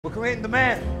We're creating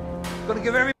demand. We're gonna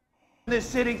give everyone in this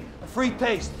city a free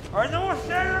taste. All right, no more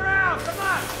standing around. Come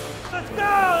on, let's go,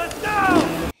 let's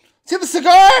go. See the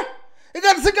cigar? You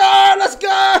got a cigar. Let's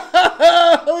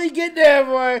go. We get there,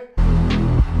 boy.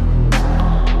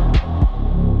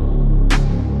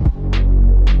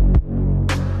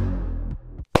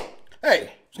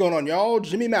 Hey, what's going on, y'all?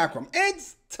 Jimmy Macram.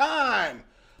 It's time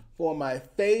for my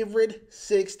favorite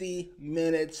 60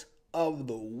 minutes of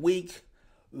the week,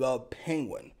 The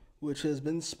Penguin, which has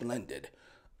been splendid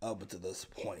up to this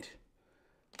point.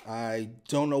 I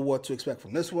don't know what to expect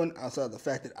from this one, outside of the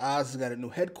fact that Oz has got a new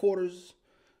headquarters,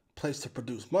 place to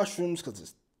produce mushrooms because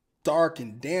it's dark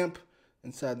and damp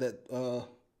inside that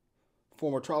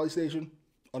former trolley station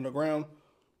underground.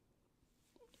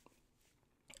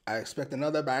 I expect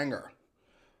another banger.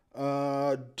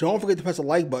 Don't forget to press the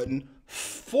like button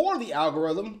for the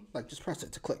algorithm. Like, just press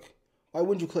it to click. Why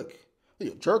wouldn't you click? Are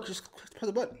you a jerk? Just press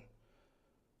the button.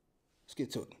 Let's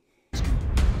get to it.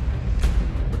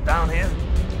 But down here,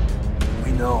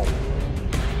 we know.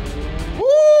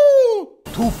 Woo!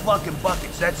 2 fucking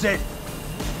buckets, that's it.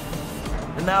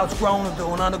 And now it's grown into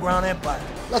an underground empire.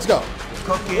 Let's go.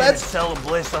 Cook in and sell the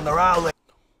bliss under our liquor.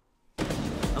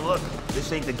 And look,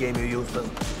 this ain't the game you're used to.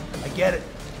 I get it.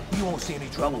 You won't see any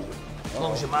trouble with it, as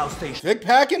long as your mouth stays shut. Big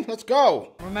packing? Let's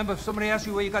go. Remember, if somebody asks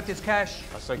you where you got this cash?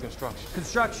 I say construction.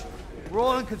 Construction. We're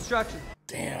all in construction.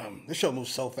 Damn, this show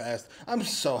moves so fast. I'm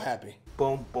so happy.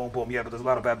 Boom, boom, boom. Yeah, but there's a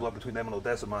lot of bad blood between them and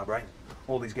Odessa Mob, right?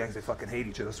 All these gangs, they fucking hate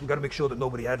each other. So we gotta make sure that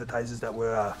nobody advertises that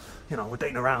we're, we're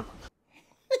dating around.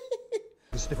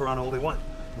 They stick around all they want.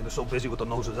 And they're so busy with their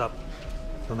noses up,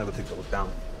 they'll never think to look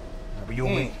down. But you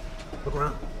and me, look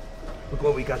around. Look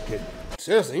what we got, kid.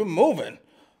 Seriously, we're moving.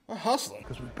 We're hustling.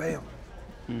 Because we pay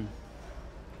them.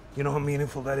 You know how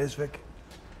meaningful that is, Vic?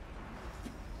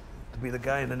 To be the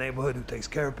guy in the neighborhood who takes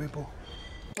care of people?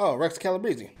 Oh, Rex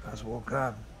Calabrese. Oswald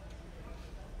Cobb.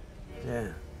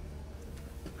 Yeah.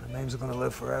 Our names are gonna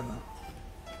live forever.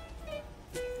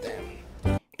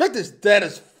 Damn. Rick is dead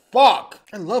as fuck.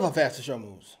 I love how fast the show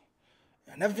moves.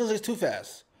 It never feels like it's too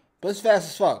fast, but it's fast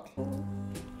as fuck.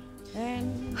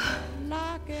 And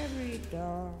lock every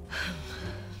door.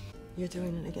 You're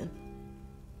doing it again.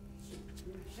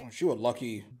 Oh, you a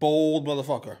lucky, bold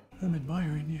motherfucker. I'm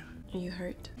admiring you. Are you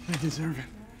hurt? I deserve it.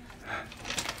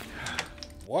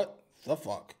 What the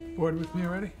fuck? Bored with me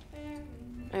already?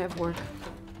 I have work.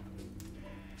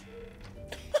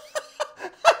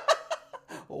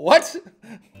 What?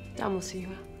 Dom will see you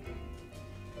out.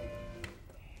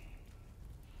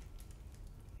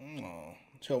 Oh,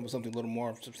 show me something a little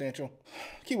more substantial.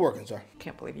 Keep working, sir.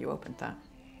 Can't believe you opened that.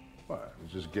 What? I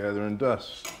was just gathering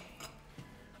dust.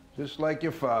 Just like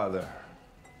your father.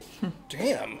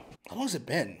 Damn. How long has it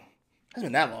been? Hasn't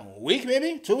been that long. A week,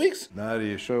 maybe? 2 weeks?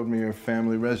 Nadia showed me your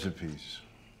family recipes.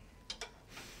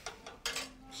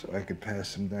 So I could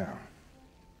pass them down.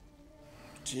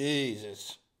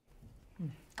 Jesus.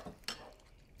 I'm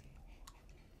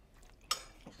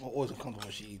always uncomfortable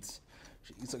when she eats.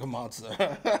 She eats like a monster.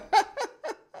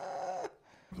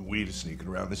 The weed is sneaking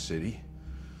around the city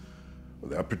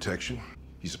without protection.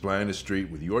 He's supplying the street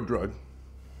with your drug,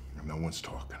 and no one's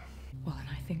talking. Well, and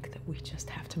I think that we just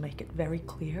have to make it very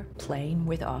clear. Playing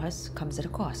with Oz comes at a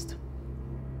cost.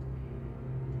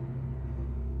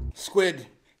 Squid,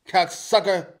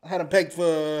 cocksucker. I had him pegged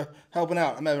for helping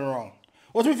out. I'm not even wrong.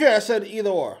 Well, to be fair, I said either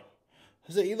or.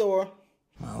 I said either or.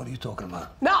 Well, what are you talking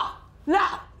about? No!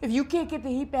 If you can't get the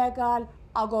heat back on,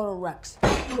 I'll go to Rex.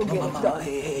 We'll get it done.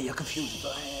 Hey, you're confused.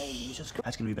 Hey, you just...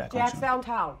 That's gonna be back home Jack's soon.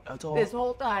 downtown. That's all. This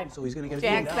whole time. So he's gonna get his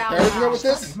Jack's food downtown. Everything good with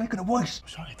this? He's making a voice.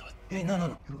 Sorry, I thought. Hey, no.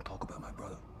 You don't talk about my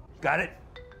brother. Got it?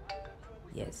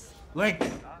 Yes. Link.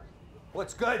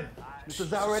 What's good? Mr.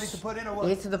 Zhao ready to put in or what?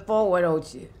 Answer the phone, why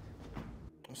don't you?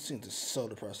 This seems just so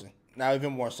depressing. Now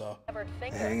even more so.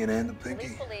 Hanging in the pinky.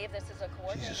 Police believe this is a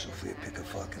coordinated. Jesus, Sophia, pick a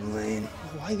fucking lane.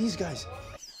 Why these guys?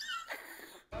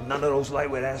 None of those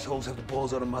lightweight assholes have the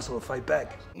balls or the muscle to fight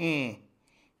back. Well,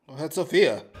 that's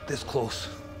Sophia. This close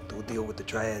to a deal with the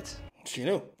triads. She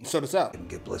knew. And so does Sal. Couldn't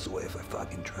get Bliss away if I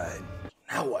fucking tried.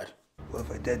 Now what? What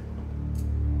if I did?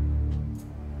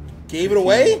 Gave it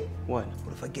away? What?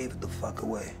 What if I gave it the fuck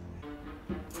away?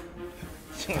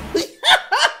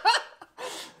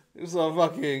 It's a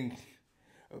fucking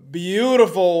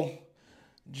beautiful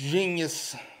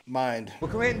genius mind. We're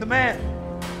creating demand.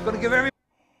 We're gonna give everyone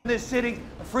in this city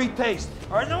a free taste.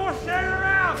 All right, no more standing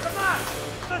around. Come on,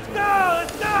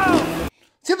 let's go.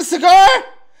 See the cigar?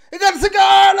 You got a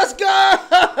cigar. Let's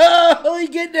go. We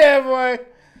get there, boy.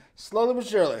 Slowly but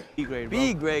surely.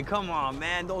 B grade, come on,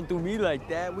 man. Don't do me like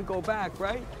that. We go back,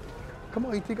 right? Come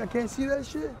on, you think I can't see that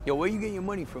shit? Yo, where you getting your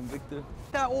money from, Victor?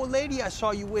 That old lady I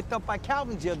saw you with up by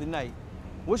Calvin's the other night.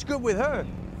 What's good with her?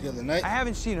 The other night? I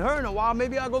haven't seen her in a while.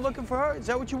 Maybe I'll go looking for her. Is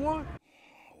that what you want?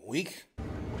 A week?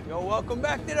 Yo, welcome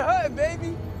back to the hood,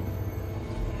 baby.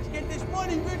 Let's get this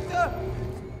money, Victor.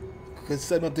 Could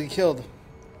set him up to get killed.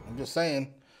 I'm just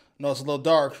saying. No, it's a little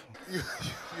dark.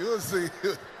 You'll see.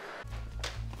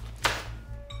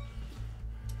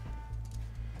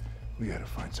 We gotta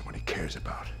find someone he cares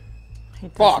about.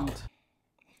 Fuck.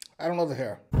 I don't know the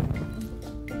hair.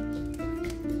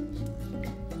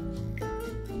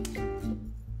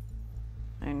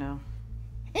 I know.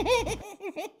 I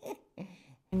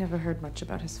never heard much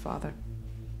about his father.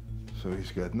 So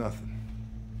he's got nothing.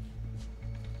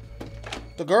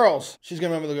 The girls. She's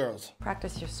gonna remember the girls.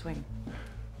 Practice your swing.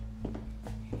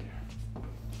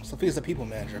 Sophia's the people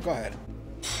manager. Go ahead.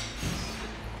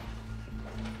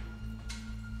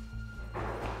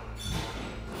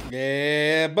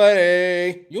 Yeah,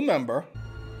 buddy. You remember.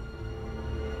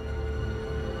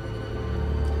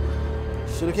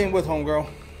 Should've came with homegirl.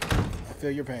 I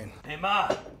feel your pain. Hey,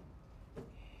 Ma.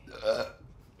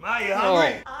 Ma, you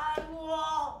hungry?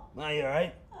 Oh. Ma, you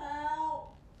alright?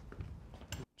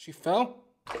 She fell?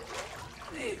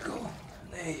 There you go.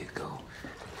 There you go.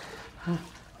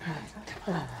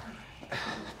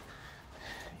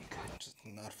 Just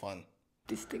not fun.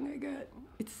 This thing I got,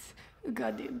 it's a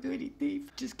goddamn dirty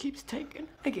thief. Just keeps taking.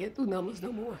 I can't do numbers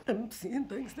no more. I'm seeing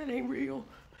things that ain't real.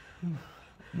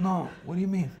 No, what do you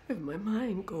mean? If my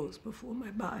mind goes before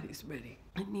my body's ready,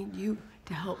 I need you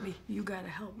to help me. You gotta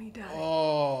help me die.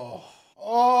 Oh.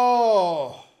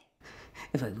 Oh.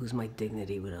 If I lose my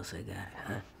dignity, what else I got,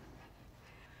 huh?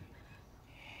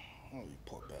 Oh, you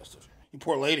poor bastard. You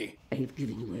poor lady. I have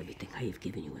given you everything. I have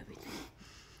given you everything.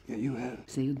 Yeah, you have.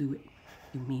 Say you'll do it.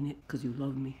 You mean it, because you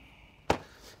love me.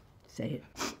 Say it.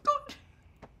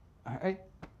 All right.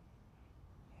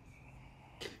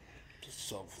 Just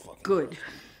so fucking Good.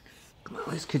 Come on,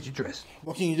 let's get you dressed.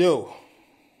 What can you do?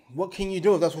 What can you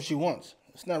do if that's what she wants?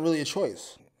 It's not really a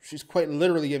choice. She's quite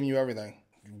literally giving you everything.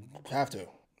 You have to.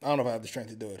 I don't know if I have the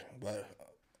strength to do it, but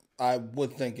I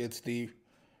would think it's the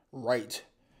right,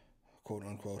 quote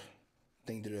unquote,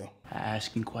 thing to do.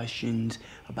 Asking questions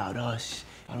about us.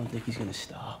 I don't think he's gonna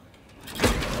stop. This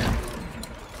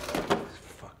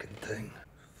fucking thing.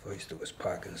 First it was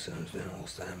Parkinson's, then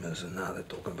Alzheimer's, and now they're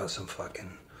talking about some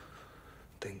fucking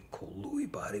thing called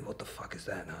Lewy body. What the fuck is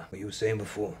that now? What you were saying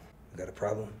before? You got a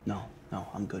problem? No,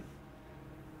 I'm good.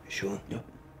 You sure? Yep.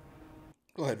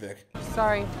 Go ahead, Vic.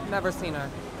 Sorry, never seen her.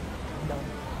 No.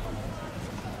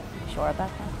 Sure about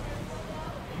that?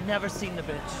 Never seen the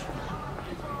bitch.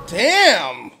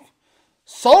 Damn!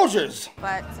 Soldiers!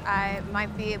 But I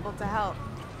might be able to help.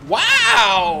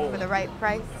 Wow! For the right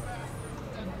price.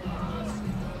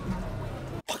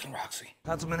 Fucking Roxy.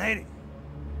 Councilman Haiti.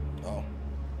 Oh.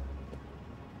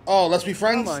 Oh, let's be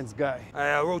friends? Mine's guy.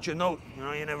 I wrote you a note. You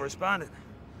know, you never responded.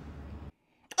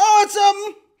 Oh, it's,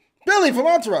 Billy from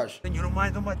Entourage. Then you don't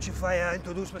mind too much if I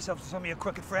introduce myself to some of your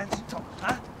crooked friends?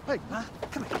 Huh? Hey, huh?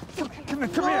 Come here. Come here.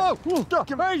 Come here. Stop.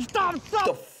 Hey, stop.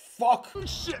 The fuck?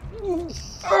 Shit.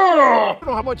 I don't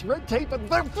know how much red tape and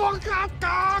then fuck off,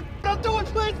 dog. Don't do it,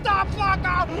 please stop, fuck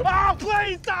off. Oh,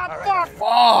 please stop, fuck.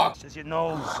 Fuck. This is your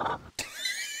nose.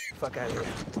 Fuck out of here.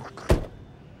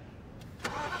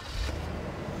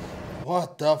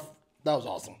 What the that was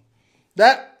awesome.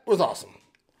 That was awesome.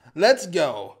 Let's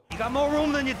go. You got more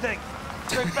room than you think.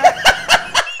 Straight back.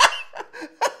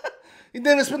 He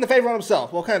didn't spin the favor on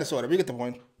himself. Well, kind of, sort of. You get the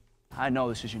point. I know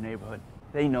this is your neighborhood.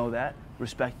 They know that.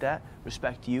 Respect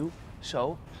you.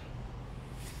 So,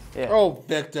 yeah. Oh,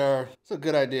 Victor. It's a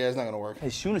good idea. It's not going to work.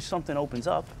 As soon as something opens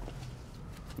up,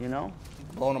 you know?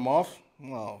 Blowing him off?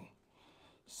 Oh,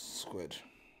 squid.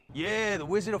 Yeah, the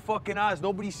Wizard of fucking Oz.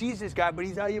 Nobody sees this guy, but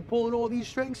he's out here pulling all these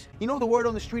strings. You know the word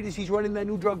on the street is he's running that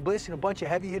new drug Bliss and a bunch of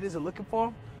heavy hitters are looking for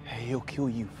him? Hey, he'll kill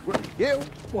you. Yeah,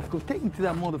 Buffalo, take me to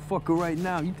that motherfucker right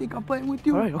now. You think I'm playing with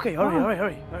you? All right, okay, all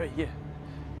right, yeah.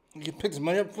 You can pick some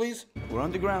money up, please? We're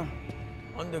underground.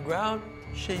 Underground?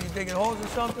 Shit, you digging holes or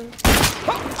something?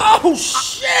 Oh,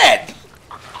 shit!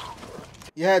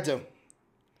 You had to.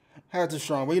 Had to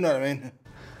strong, but you know what I mean.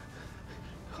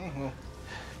 Oh, well.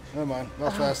 Never mind. That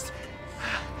was fast.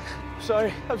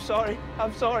 I'm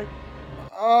sorry.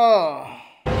 Oh.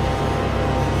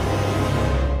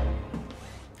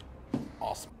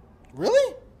 Awesome.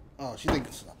 Really? Oh, she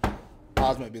thinks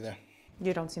Oz might be there.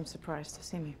 You don't seem surprised to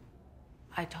see me.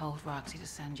 I told Roxy to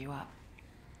send you up.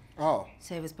 Oh.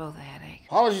 Save us both a headache.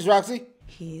 Apologies, Roxy.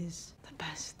 He is the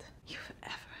best you've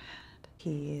ever had.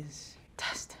 He is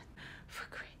destined for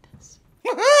greatness.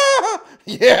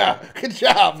 Yeah, good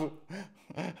job.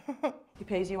 He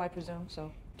pays you, I presume,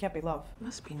 so can't be love.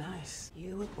 Must be nice.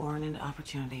 You were born into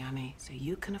opportunity, honey, so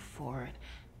you can afford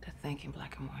to think in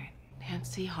black and white.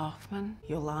 Nancy Hoffman,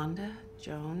 Yolanda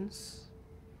Jones.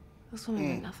 Those women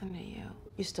mean nothing to you.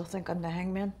 You still think I'm the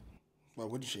hangman? Well,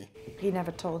 wouldn't she? He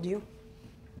never told you.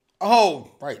 Oh,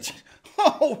 right.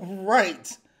 Oh,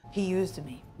 right. He used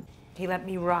me. He let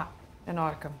me rot in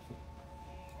Arkham.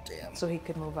 Damn. So he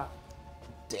could move up.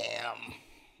 Damn.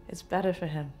 It's better for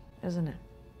him, isn't it?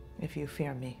 If you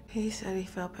fear me. He said he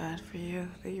felt bad for you,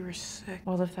 that you were sick.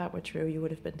 Well, if that were true, you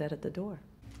would have been dead at the door.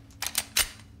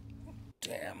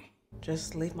 Damn.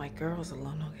 Just leave my girls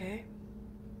alone, okay?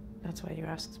 That's why you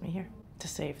asked me here. To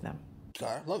save them.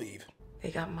 God, love Eve. They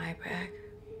got my back.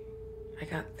 I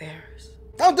got theirs.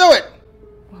 Don't do it!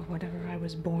 Well, whatever I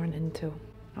was born into,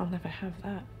 I'll never have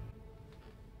that.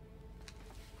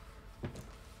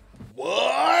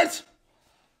 What?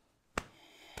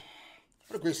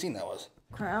 What a great scene that was.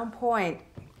 Crown Point.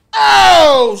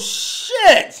 Oh,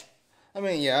 shit! I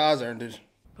mean, yeah, Oz earned it.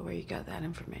 But where you got that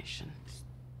information?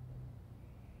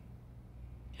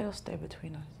 It'll stay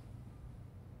between us.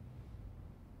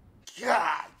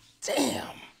 God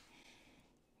damn.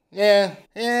 Yeah.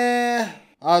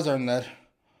 Oz earned that.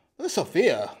 Look at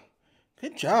Sophia.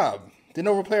 Good job. Didn't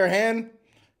overplay her hand.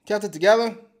 Kept it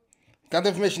together. Got the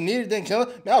information needed. Didn't kill it.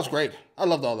 Man, that was great. I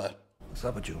loved all that. What's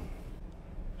up with you?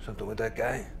 Something with that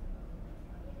guy?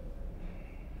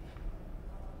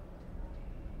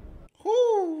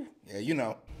 Whoo. Yeah, you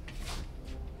know.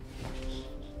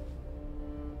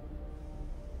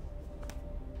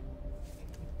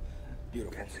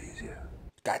 Beautiful. Gets easier.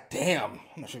 God damn.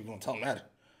 I'm not sure if you want to tell him that.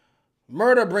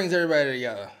 Murder brings everybody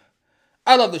together.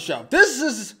 I love the show. This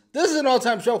is an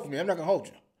all-time show for me. I'm not gonna hold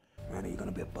you. Randy, you're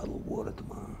gonna be a puddle of water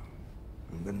tomorrow.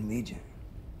 I'm gonna need you.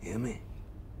 Hear me?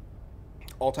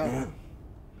 All time. Yeah.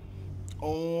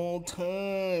 All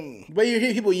time. The way you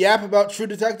hear people yap about True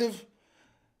Detective,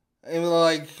 and they're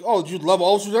like, "Oh, did you love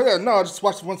all True Detective?" No, I just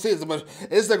watched one season, but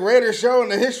it's the greatest show in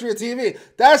the history of TV.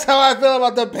 That's how I feel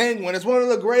about The Penguin. It's one of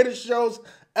the greatest shows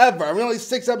ever. I'm only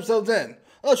 6 episodes in.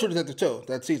 Oh, True Detective 2,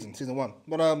 that season 1.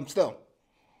 But still,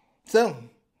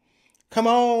 come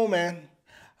on, man,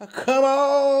 come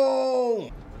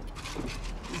on.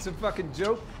 It's a fucking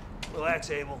joke. Relax,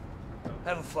 Abel.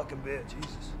 Have a fucking beer,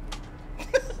 Jesus.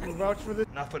 You vouch for this?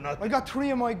 Not for nothing. I got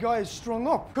 3 of my guys strung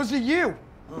up because of you.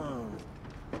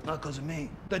 Not because of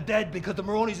me. They're dead because the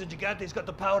Maronis and Gigantes got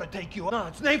the power to take you on. No,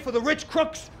 it's named for the rich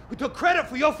crooks who took credit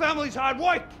for your family's hard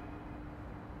work.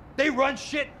 They run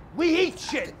shit. We eat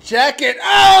shit. Check it.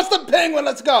 Oh, it's The Penguin.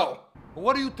 Let's go. But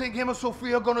what do you think him and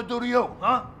Sophia are gonna do to you,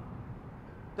 huh?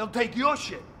 They'll take your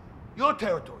shit, your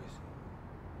territories.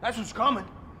 That's what's coming.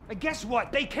 And guess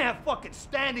what? They can't fucking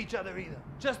stand each other either.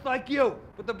 Just like you.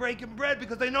 But they're breaking bread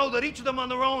because they know that each of them on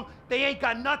their own, they ain't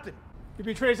got nothing. He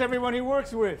betrays everyone he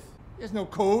works with. He has no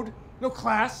code, no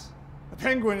class. The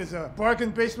Penguin is a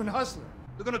bargain basement hustler.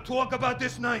 They're gonna talk about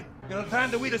this night. You know, the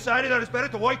time that we decided that it's better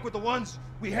to work with the ones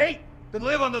we hate than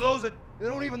live under those that they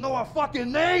don't even know our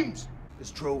fucking names.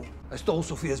 It's true. I stole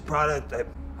Sophia's product.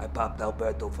 I popped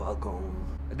Alberto Falcone.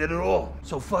 I did it all.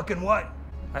 So fucking what?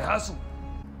 I hustled.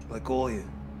 Like all you.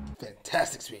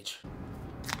 Fantastic speech.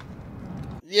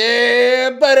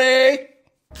 Yeah, buddy.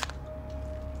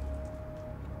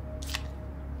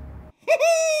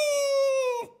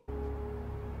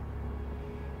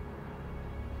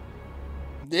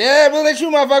 Yeah, we'll let you,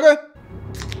 motherfucker.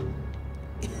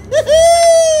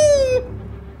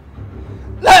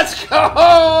 Let's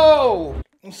go!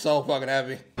 I'm so fucking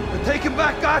happy. We're taking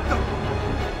back Gotham.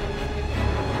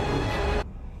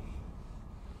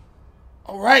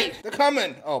 All right, they're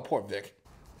coming. Oh, poor Vic.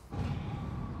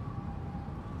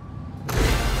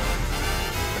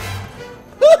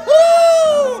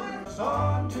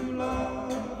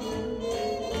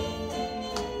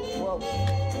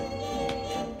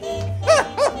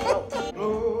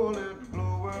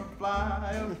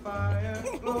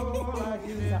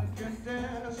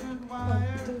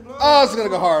 Oh, it's gonna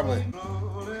go horribly.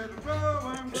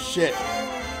 Shit.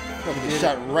 I'm gonna get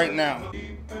shot right now.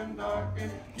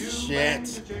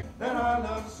 Shit.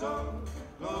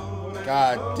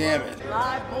 God damn it.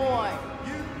 My boy.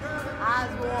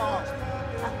 Oswald.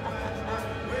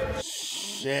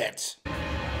 Shit.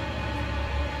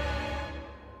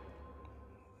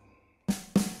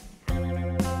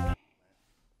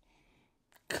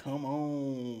 Come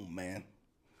on, man.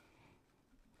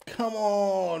 Come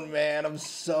on, man. I'm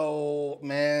so,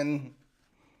 man.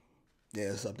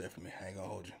 Yeah, it's up there for me. I ain't gonna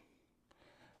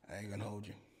hold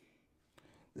you.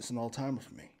 This is an all-timer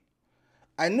for me.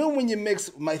 I knew when you mix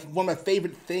one of my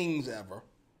favorite things ever,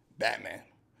 Batman,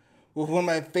 with one of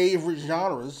my favorite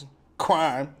genres,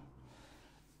 crime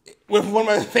with one of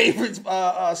my favorite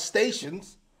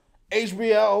stations,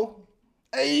 HBO.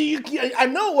 I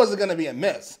know it wasn't going to be a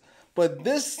miss, but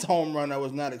this home run I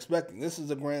was not expecting. This is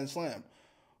a grand slam,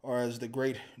 or as the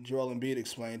great Joel Embiid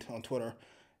explained on Twitter,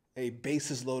 a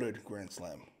bases-loaded grand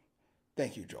slam.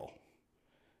 Thank you, Joel.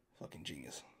 Fucking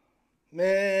genius.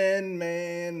 Man.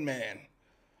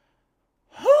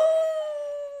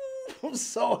 I'm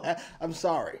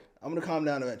sorry. I'm going to calm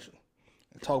down eventually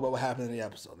and talk about what happened in the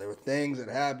episode. There were things that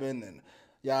happened and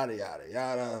yada, yada,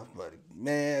 yada. But,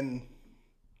 man,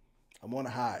 I'm on a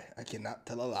high. I cannot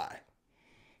tell a lie.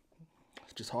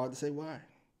 It's just hard to say why.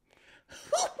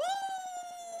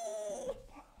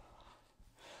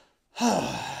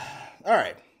 All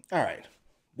right.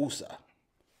 Wusa.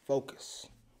 Focus.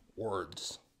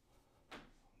 Words.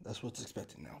 That's what's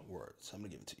expected now. Words. I'm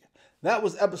going to give it to you. That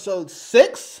was episode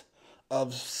 6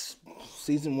 of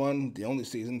season 1, the only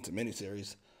season, it's a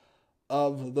miniseries,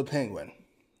 of The Penguin.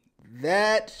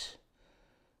 That...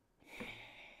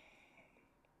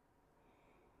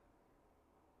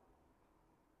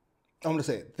 I'm going to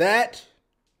say it. That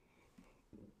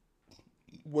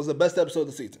was the best episode of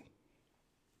the season.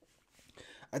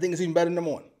 I think it's even better than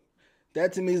number 1.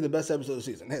 That, to me, is the best episode of the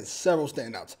season. It has several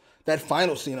standouts. That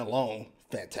final scene alone,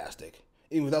 fantastic.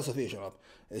 Even without Sophia showing up,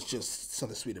 it's just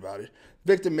something sweet about it.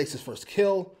 Victor makes his first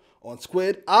kill on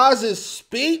Squid. Oz's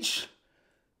speech.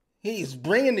 He's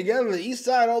bringing together the East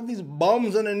Side, all these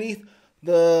bums underneath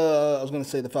the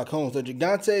Falcones, the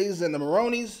Gigantes and the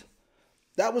Maronis.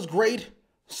 That was great.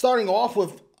 Starting off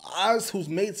with Oz, who's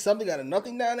made something out of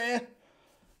nothing down there.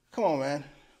 Come on, man.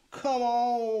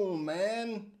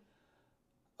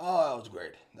 Oh, that was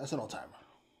great. That's an all-timer.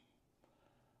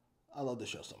 I love this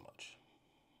show so much.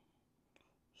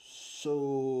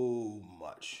 So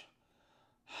much.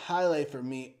 Highlight for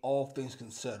me, all things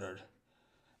considered,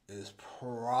 is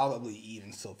probably Eve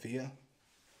and Sophia.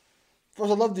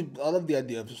 First, I love the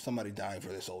idea of somebody dying for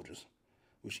their soldiers,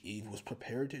 which Eve was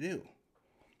prepared to do.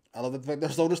 I love the fact that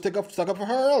the soldiers stuck up for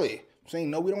her early, saying,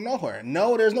 no, we don't know her.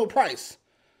 No, there's no price.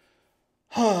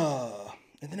 And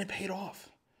then it paid off.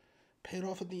 Paid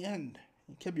off at the end.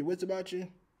 You kept your wits about you.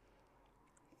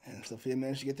 And Sophia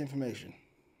managed to get the information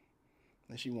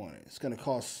that she wanted. It's going to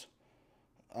cost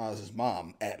Oz's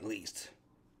mom, at least.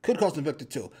 Could cost him Victor,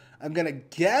 too. I'm going to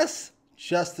guess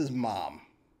just his mom.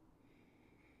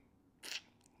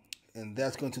 And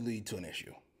that's going to lead to an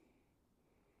issue.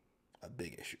 A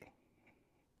big issue.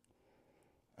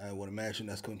 I would imagine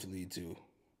that's going to lead to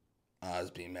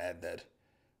Oz being mad that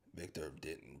Victor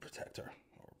didn't protect her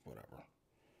or whatever.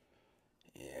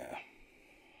 Yeah.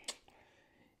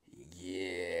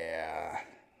 Yeah,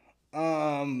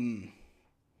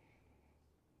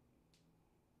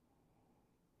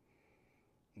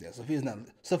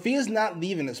 Sophia's not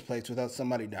leaving this place without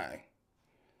somebody dying.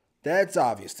 That's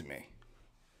obvious to me.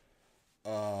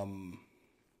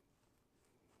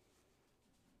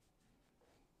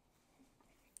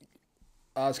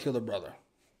 Oz killed her brother,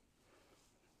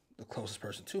 the closest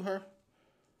person to her.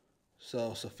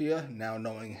 So Sophia, now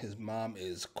knowing his mom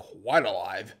is quite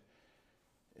alive,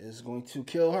 is going to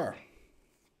kill her.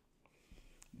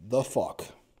 The fuck.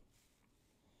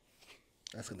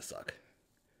 That's gonna suck.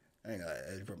 I ain't gonna lie,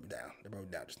 it broke me down.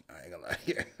 I ain't gonna lie.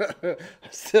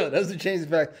 Still, that doesn't change the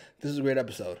fact this is a great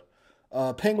episode.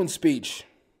 Penguin speech.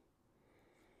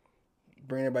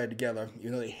 Bring everybody together.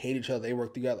 Even though they hate each other, they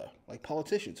work together. Like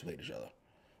politicians who hate each other.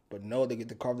 But no, they get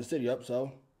to carve the city up,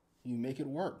 so you make it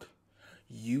work.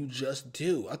 You just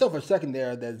do. I thought for a second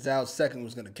there that Zhao's second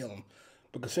was going to kill him.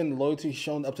 But considering the loyalty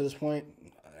shown up to this point,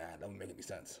 that don't make any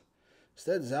sense.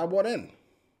 Instead, Zhao bought in.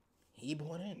 He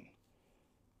bought in.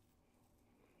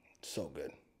 So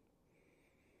good.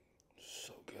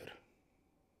 So good.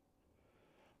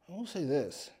 I will say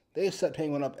this. They have set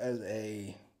Penguin up as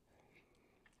a...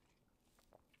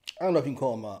 I don't know if you can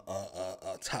call him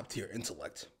a top-tier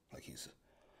intellect. Like he's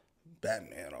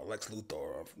Batman or Lex Luthor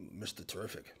or Mr.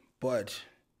 Terrific. But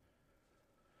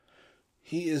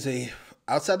he is a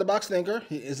outside-the-box thinker.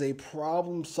 He is a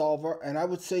problem solver. And I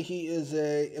would say he is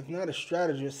a, if not a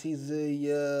strategist, he's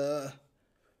a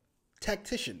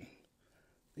tactician.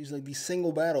 These like these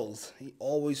single battles. He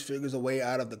always figures a way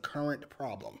out of the current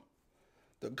problem.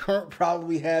 The current problem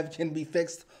we have can be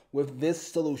fixed with this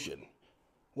solution.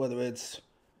 Whether it's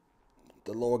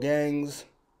the lower gangs,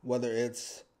 whether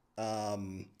it's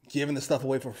giving the stuff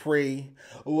away for free,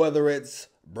 whether it's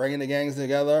bringing the gangs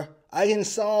together. I can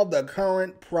solve the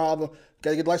current problem.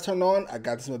 Gotta get the lights turned on. I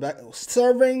got this in my back.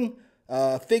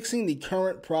 Fixing the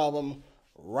current problem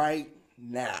right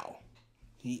now.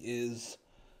 He is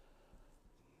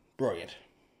brilliant.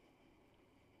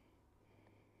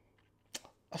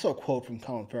 I saw a quote from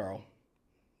Colin Farrell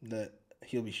that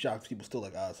he'll be shocked if people still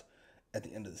like Oz at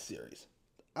the end of the series.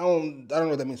 I don't know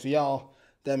what that means for y'all.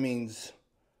 That means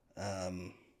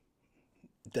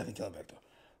definitely killing Vector.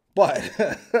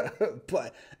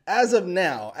 But as of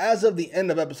now, as of the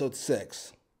end of episode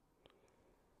 6,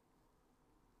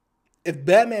 if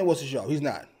Batman was to show up, he's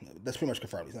not. That's pretty much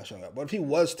confirmed. He's not showing up. But if he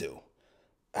was to,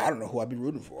 I don't know who I'd be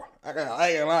rooting for. I ain't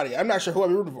gonna lie to you. I'm not sure who I'd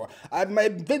be rooting for. I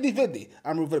might 50-50.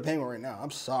 I'm rooting for the Penguin right now.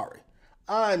 I'm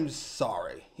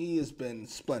sorry. He has been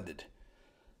splendid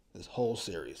this whole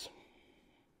series.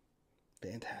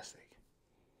 Fantastic.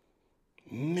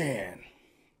 Man.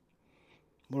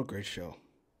 What a great show.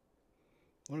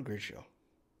 What a great show.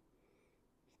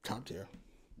 Top tier.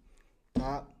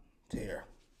 Top tier.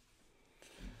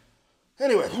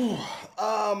 Anyway,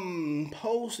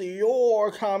 post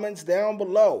your comments down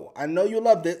below. I know you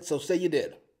loved it, so say you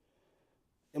did.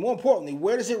 And more importantly,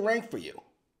 where does it rank for you?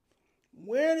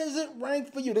 Where does it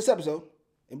rank for you? This episode,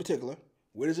 in particular,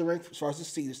 where does it rank as far as the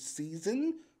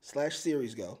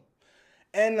season/series go?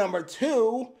 And number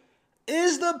 2,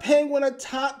 is The Penguin a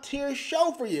top tier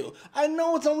show for you? I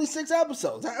know it's only 6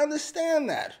 episodes. I understand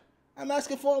that. I'm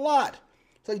asking for a lot.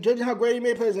 It's like judging how great he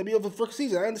made players and be over the first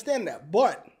season. I understand that,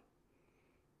 but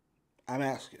I'm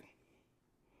asking.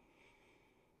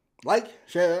 Like,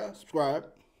 share, subscribe,